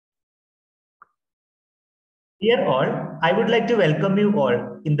Dear all, I would like to welcome you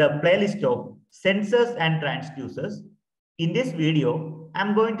all in the playlist of sensors and transducers. In this video, I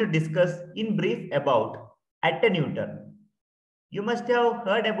am going to discuss in brief about attenuator. You must have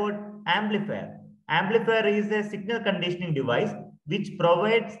heard about amplifier. Amplifier is a signal conditioning device which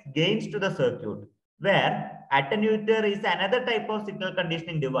provides gains to the circuit, where attenuator is another type of signal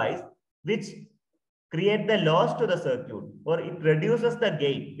conditioning device which create the loss to the circuit, or it reduces the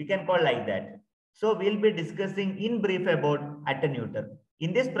gain. We can call like that. So we'll be discussing in brief about attenuator.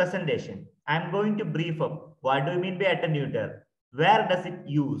 In this presentation, I'm going to brief up what do you mean by attenuator, where does it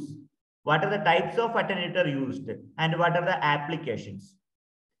use, what are the types of attenuator used, and what are the applications.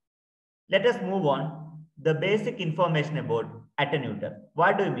 Let us move on. The basic information about attenuator.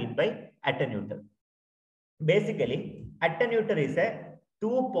 What do you mean by attenuator? Basically, attenuator is a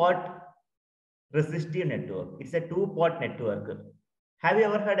two-port resistive network. It's a two-port network. Have you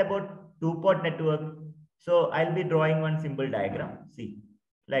ever heard about two-port network? So I'll be drawing one simple diagram. See,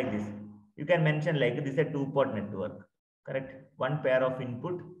 like this. You can mention like this is a two-port network. Correct? One pair of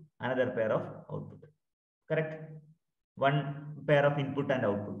input, another pair of output. Correct? One pair of input and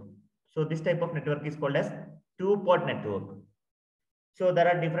output. So this type of network is called as two-port network. So there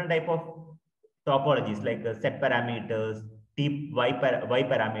are different type of topologies like set parameters, Y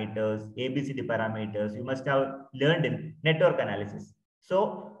parameters, ABCD parameters. You must have learned in network analysis.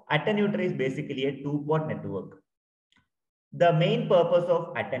 So attenuator is basically a two-port network. The main purpose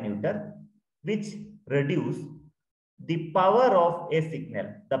of attenuator, which reduce the power of a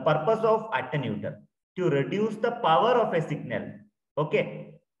signal. The purpose of attenuator to reduce the power of a signal.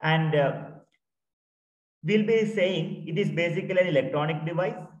 Okay, and we'll be saying it is basically an electronic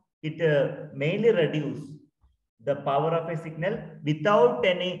device. It mainly reduces the power of a signal without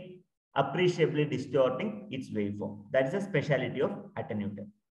any appreciably distorting its waveform. That is a speciality of attenuator.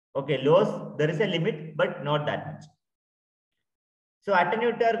 Okay, loss, there is a limit, but not that much. So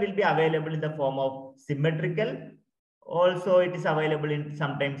attenuator will be available in the form of symmetrical. Also, it is available in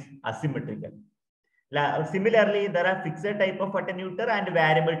sometimes asymmetrical. Similarly, there are fixed type of attenuator and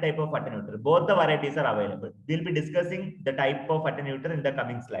variable type of attenuator. Both the varieties are available. We'll be discussing the type of attenuator in the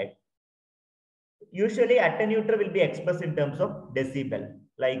coming slide. Usually, attenuator will be expressed in terms of decibel,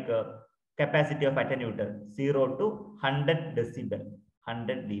 like capacity of attenuator 0 to 100 decibel,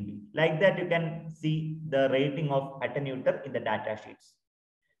 100 dB. Like that, you can see the rating of attenuator in the data sheets.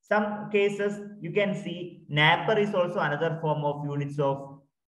 Some cases, you can see Napper is also another form of units of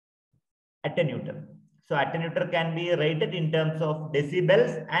attenuator. So attenuator can be rated in terms of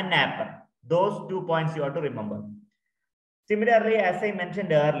decibels and Napper. Those 2 points you have to remember. Similarly, as I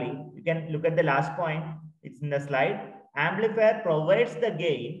mentioned earlier, you can look at the last point. It's in the slide. Amplifier provides the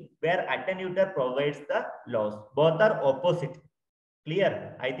gain where attenuator provides the loss. Both are opposite.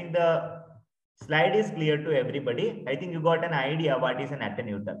 Clear? I think the slide is clear to everybody. I think you got an idea what is an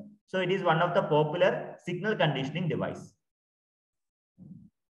attenuator. So it is one of the popular signal conditioning device.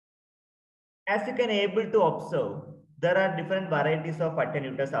 As you can able to observe, there are different varieties of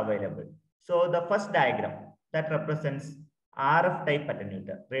attenuators available. So the first diagram that represents RF type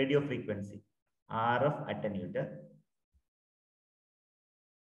attenuator, radio frequency, RF attenuator.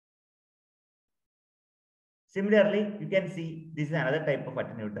 Similarly, you can see this is another type of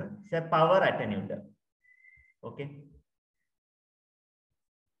attenuator. It's a power attenuator. Okay.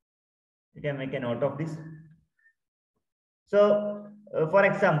 You can make a note of this. So, for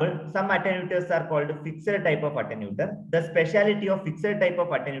example, some attenuators are called fixed type of attenuator. The speciality of fixed type of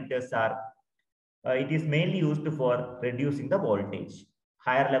attenuators are it is mainly used for reducing the voltage,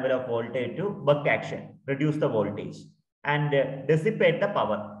 higher level of voltage to buck action, reduce the voltage and dissipate the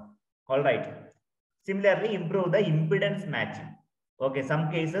power. All right. Similarly, improve the impedance matching. Okay,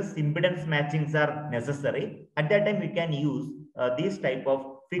 some cases impedance matchings are necessary. At that time, we can use these type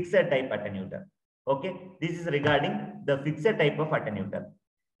of fixed type attenuator. Okay, this is regarding the fixed type of attenuator.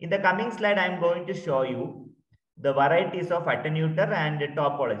 In the coming slide, I am going to show you the varieties of attenuator and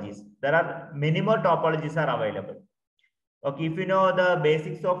topologies. There are many more topologies are available. Okay, if you know the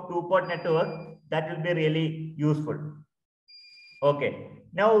basics of two-port network, that will be really useful. Okay,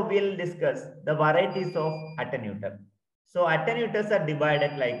 now we'll discuss the varieties of attenuator. So attenuators are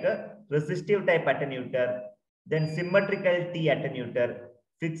divided like a resistive type attenuator, then symmetrical T attenuator,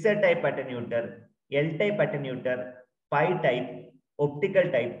 fixed type attenuator, L type attenuator, pi type, optical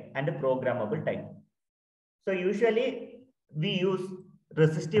type, and programmable type. So usually we use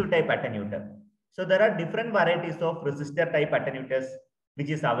resistive type attenuator. So there are different varieties of resistor type attenuators which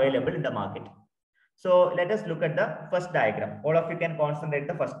is available in the market. So let us look at the first diagram. All of you can concentrate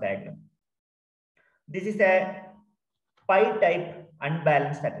the first diagram. This is a pi type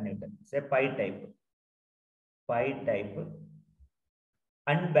unbalanced attenuator. It's a pi type. pi type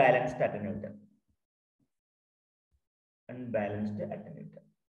unbalanced attenuator. Unbalanced attenuator.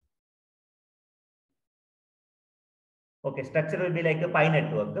 Okay, structure will be like a pi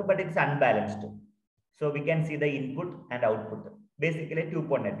network, but it's unbalanced. So we can see the input and output. Basically,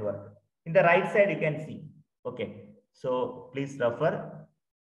 two-port network. In the right side, you can see. Okay, so please refer.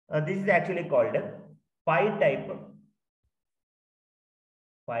 This is actually called pi type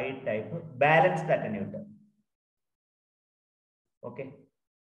balanced attenuator. Okay.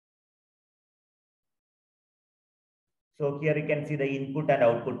 So here you can see the input and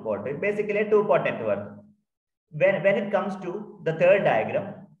output port. Basically a two-port network. When it comes to the third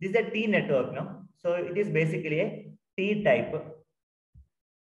diagram, this is a T network now. So it is basically a T type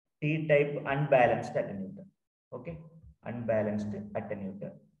unbalanced attenuator. Okay, unbalanced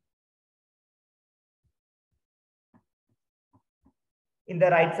attenuator. In the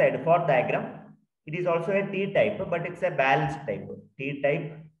right side, fourth diagram, it is also a T type, but it's a balanced type. T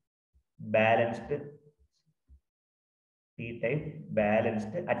type balanced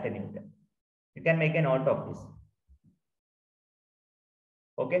attenuator. You can make a note of this.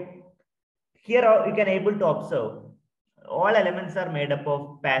 Okay. Here you can able to observe all elements are made up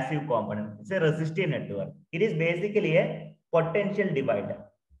of passive components. It's a resistive network. It is basically a potential divider.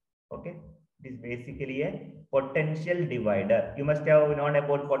 Okay. It is basically a potential divider. You must have known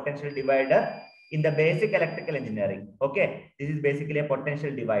about potential divider in the basic electrical engineering. Okay. This is basically a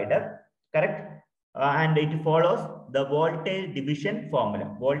potential divider. Correct. And it follows the voltage division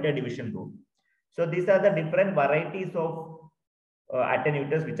formula, voltage division rule. So these are the different varieties of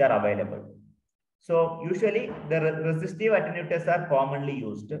attenuators which are available. So usually the resistive attenuators are commonly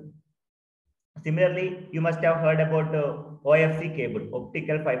used. Similarly, you must have heard about OFC cable,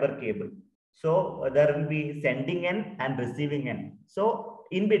 optical fiber cable. So there will be sending end and receiving end. So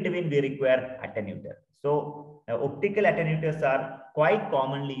in between we require attenuator. So optical attenuators are quite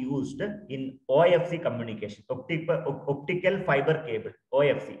commonly used in OFC communication, optical fiber cable,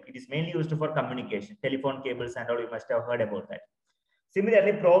 OFC. It is mainly used for communication, telephone cables and all, you must have heard about that.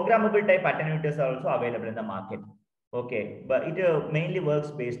 Similarly, programmable type attenuators are also available in the market. Okay, but it mainly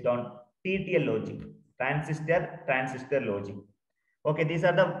works based on TTL logic, transistor logic. Okay, these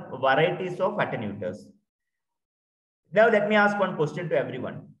are the varieties of attenuators. Now let me ask one question to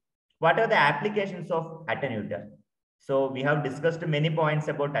everyone. What are the applications of attenuator? So we have discussed many points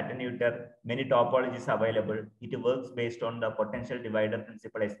about attenuator, many topologies available. It works based on the potential divider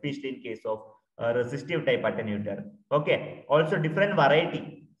principle, especially in case of resistive type attenuator. Okay, also different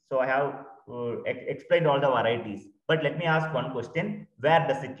variety. So I have explained all the varieties, but let me ask one question. Where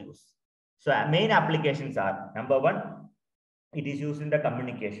does it use? So main applications are, number one, it is used in the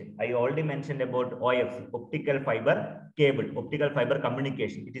communication. I already mentioned about OFC, optical fiber cable, optical fiber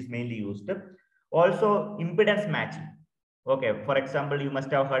communication. It is mainly used. Also impedance matching. Okay, for example, you must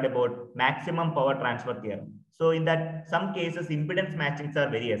have heard about maximum power transfer theorem. So in that, some cases impedance matchings are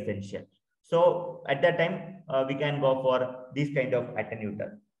very essential. So at that time, we can go for this kind of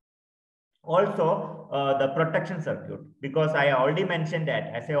attenuator. Also, the protection circuit, because I already mentioned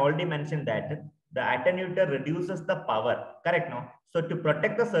that, the attenuator reduces the power, correct? No? So to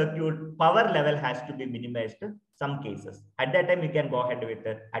protect the circuit, power level has to be minimized some cases. At that time, you can go ahead with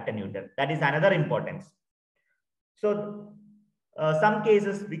the attenuator. That is another importance. So some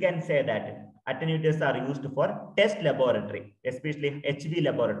cases we can say that attenuators are used for test laboratory, especially HV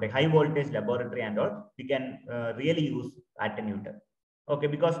laboratory, high voltage laboratory and all. We can really use attenuator. Okay,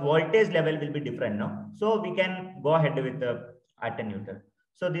 because voltage level will be different, no? So we can go ahead with the attenuator.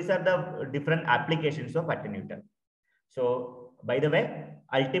 So these are the different applications of attenuator. So by the way,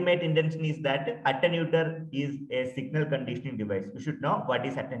 ultimate intention is that attenuator is a signal conditioning device. You should know what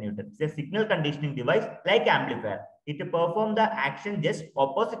is attenuator. It's a signal conditioning device like amplifier. It performs the action just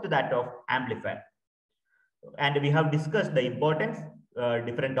opposite to that of amplifier. And we have discussed the importance,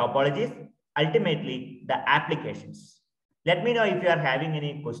 different topologies, ultimately the applications. Let me know if you are having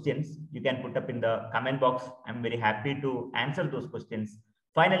any questions. You can put up in the comment box. I'm very happy to answer those questions.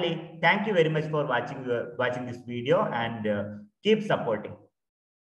 Finally, thank you very much for watching this video and keep supporting.